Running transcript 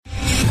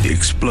The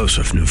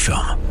explosive new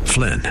film,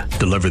 Flynn,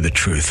 Deliver the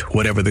Truth,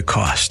 Whatever the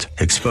Cost,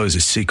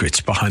 exposes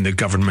secrets behind the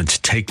government's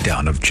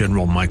takedown of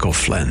General Michael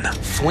Flynn.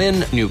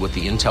 Flynn knew what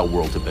the intel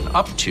world had been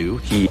up to.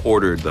 He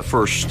ordered the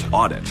first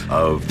audit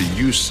of the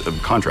use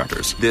of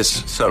contractors.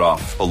 This set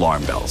off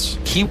alarm bells.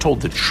 He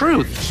told the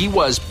truth. He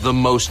was the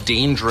most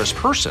dangerous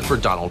person for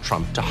Donald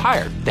Trump to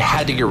hire. They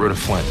had to get rid of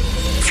Flynn.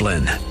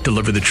 Flynn,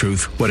 Deliver the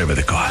Truth, Whatever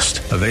the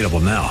Cost. Available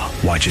now.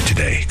 Watch it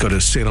today. Go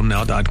to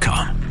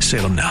salemnow.com.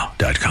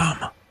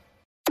 salemnow.com.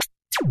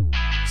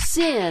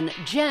 Sin,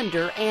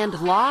 gender, and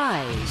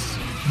lies.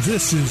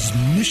 This is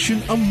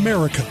Mission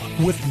America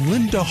with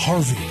Linda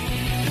Harvey.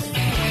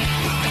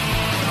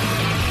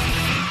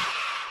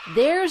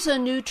 There's a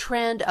new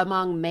trend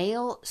among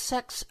male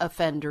sex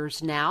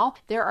offenders now.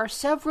 There are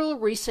several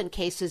recent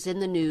cases in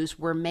the news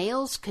where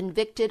males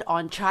convicted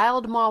on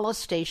child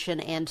molestation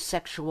and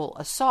sexual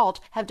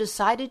assault have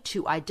decided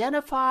to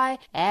identify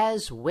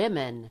as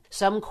women.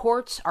 Some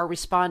courts are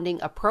responding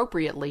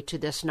appropriately to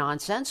this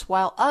nonsense,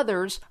 while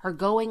others are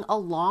going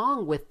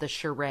along with the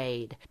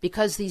charade.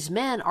 Because these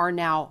men are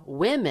now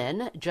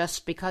women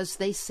just because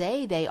they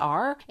say they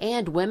are,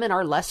 and women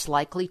are less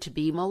likely to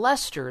be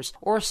molesters,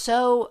 or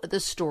so the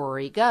story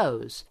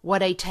goes.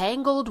 What a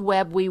tangled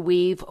web we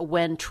weave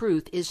when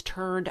truth is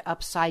turned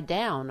upside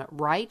down,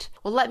 right?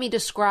 Well, let me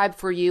describe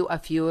for you a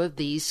few of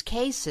these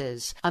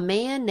cases. A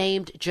man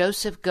named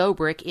Joseph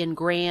Gobrick in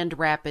Grand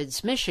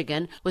Rapids,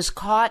 Michigan, was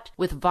caught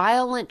with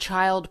violent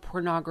child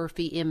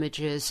pornography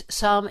images,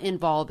 some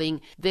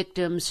involving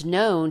victims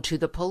known to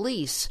the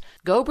police.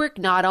 Gobrick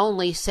not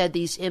only said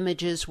these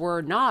images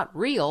were not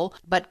real,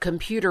 but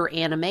computer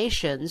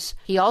animations.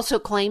 He also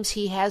claims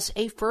he has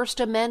a First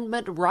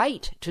Amendment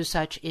right to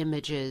such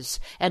images,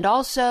 and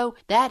also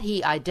that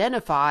he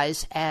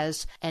identifies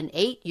as an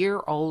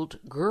 8-year-old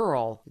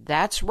girl.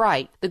 That's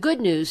right. The good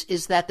news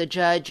is that the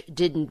judge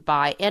didn't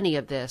buy any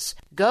of this.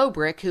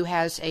 Gobrick, who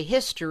has a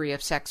history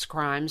of sex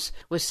crimes,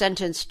 was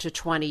sentenced to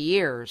 20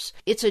 years.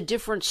 It's a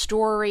different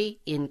story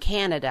in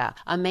Canada.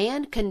 A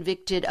man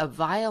convicted of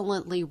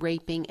violently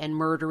raping and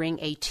murdering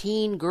a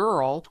teen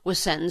girl was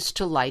sentenced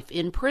to life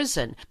in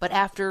prison, but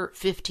after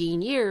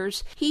 15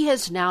 years, he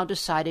has now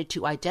decided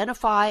to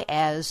identify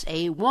as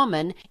a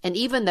woman, and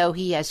even though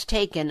he has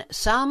taken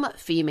some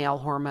female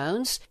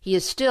hormones, he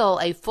is still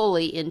a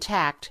fully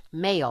intact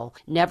male.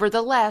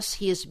 Nevertheless,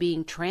 he is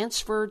being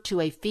transferred to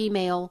a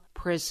female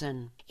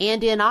prison.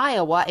 And in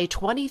Iowa, a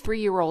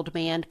 23-year-old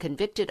man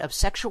convicted of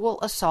sexual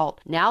assault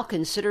now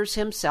considers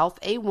himself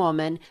a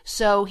woman,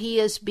 so he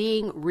is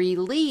being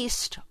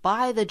released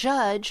by the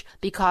judge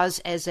because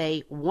as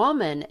a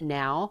woman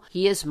now,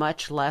 he is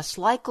much less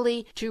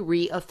likely to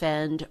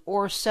re-offend,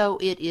 or so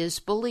it is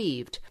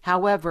believed.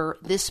 However,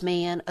 this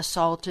man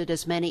assaulted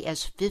as many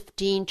as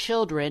 15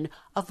 children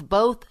of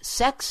both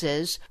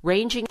sexes,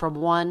 ranging from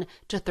 1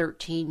 to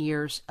 13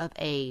 years of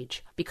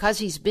age. Because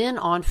he's been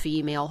on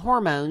female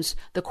hormones,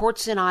 the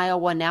courts in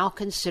Iowa now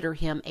consider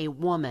him a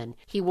woman.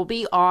 He will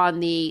be on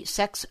the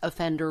sex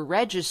offender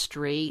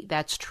registry,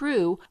 that's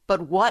true,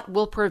 but what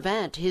will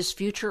prevent his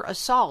future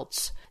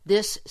assaults?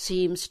 This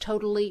seems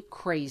totally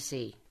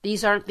crazy.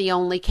 These aren't the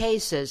only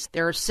cases.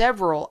 There are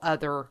several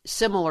other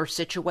similar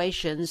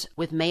situations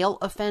with male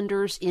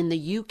offenders in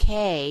the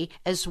UK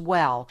as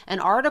well. An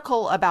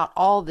article about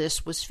all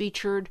this was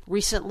featured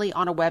recently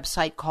on a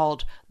website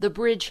called The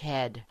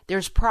Bridgehead.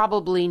 There's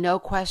probably no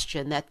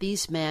question that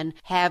these men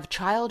have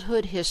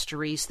childhood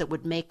histories that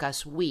would make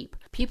us weep.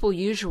 People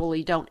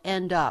usually don't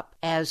end up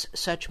as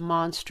such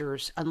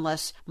monsters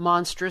unless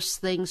monstrous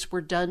things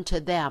were done to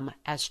them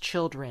as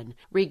children.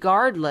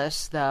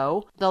 Regardless,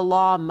 though, the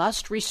law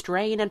must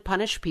restrain and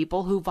punish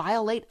people who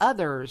violate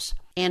others.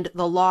 And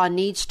the law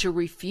needs to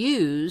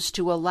refuse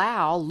to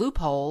allow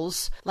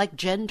loopholes like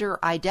gender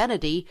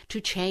identity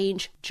to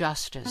change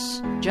justice.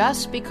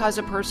 Just because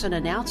a person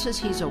announces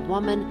he's a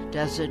woman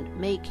doesn't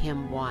make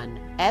him one.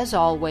 As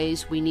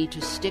always, we need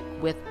to stick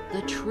with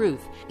the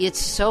truth. It's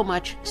so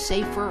much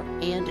safer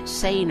and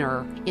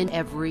saner in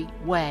every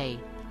way.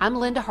 I'm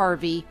Linda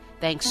Harvey.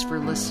 Thanks for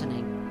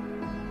listening.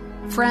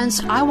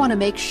 Friends, I want to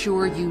make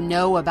sure you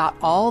know about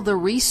all the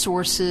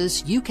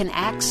resources you can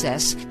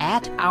access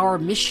at our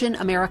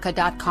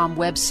missionamerica.com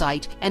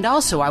website. And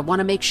also, I want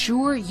to make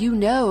sure you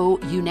know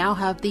you now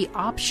have the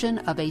option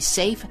of a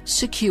safe,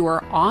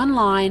 secure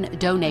online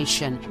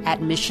donation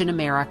at Mission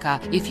America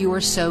if you are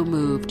so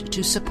moved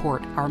to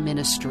support our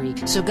ministry.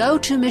 So go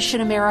to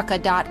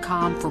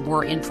missionamerica.com for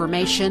more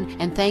information,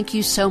 and thank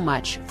you so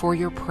much for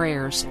your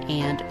prayers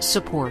and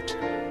support.